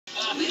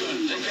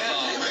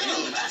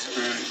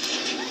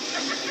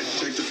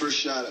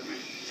shot at me.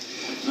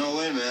 No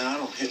way, man. I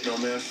don't hit no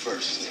man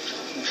first.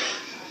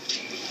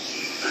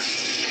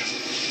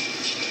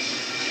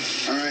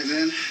 All right,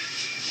 then.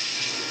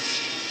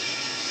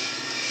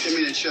 Hit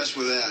me in the chest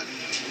with that.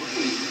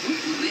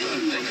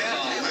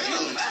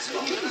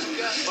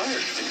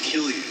 I'd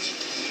kill you.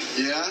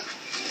 Yeah?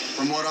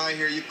 From what I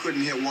hear, you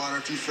couldn't hit water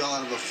if you fell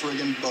out of a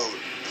friggin' boat.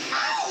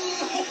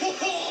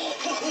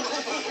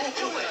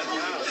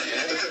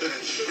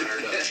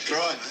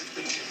 Throw it.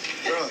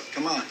 Throw it.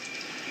 Come on.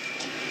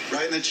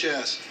 Right in the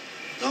chest.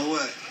 No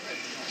way.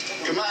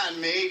 Come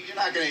on, mate. You're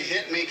not going to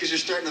hit me because you're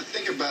starting to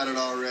think about it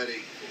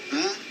already.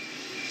 Huh?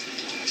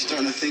 You're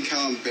starting to think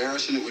how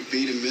embarrassing it would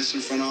be to miss in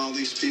front of all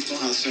these people,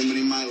 how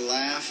somebody might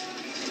laugh.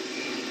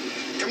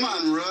 Come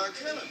on, Rook.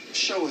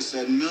 Show us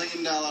that $1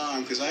 million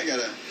arm, because I got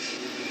a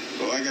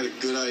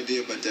good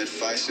idea about that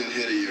 5-cent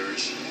head of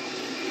yours.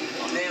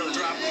 Nail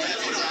drop.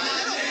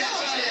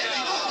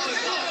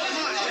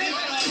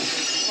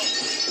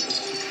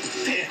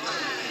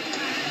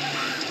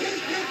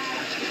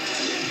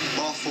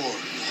 Ball 4.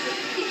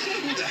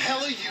 Who the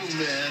hell are you,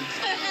 man?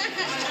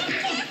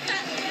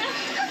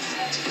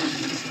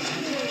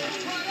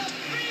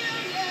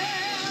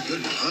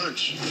 Good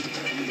punch.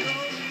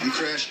 I'm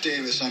Crash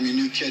Davis. I'm your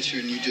new catcher,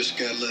 and you just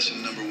got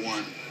lesson number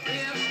 1.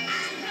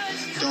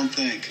 Don't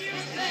think.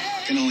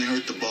 Can only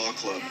hurt the ball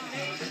club.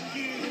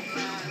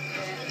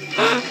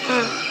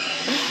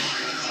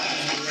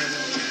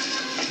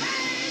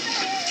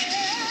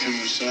 Come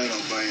inside,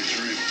 I'll buy you a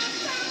drink.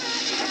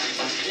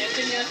 Ya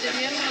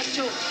tenía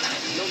mucho.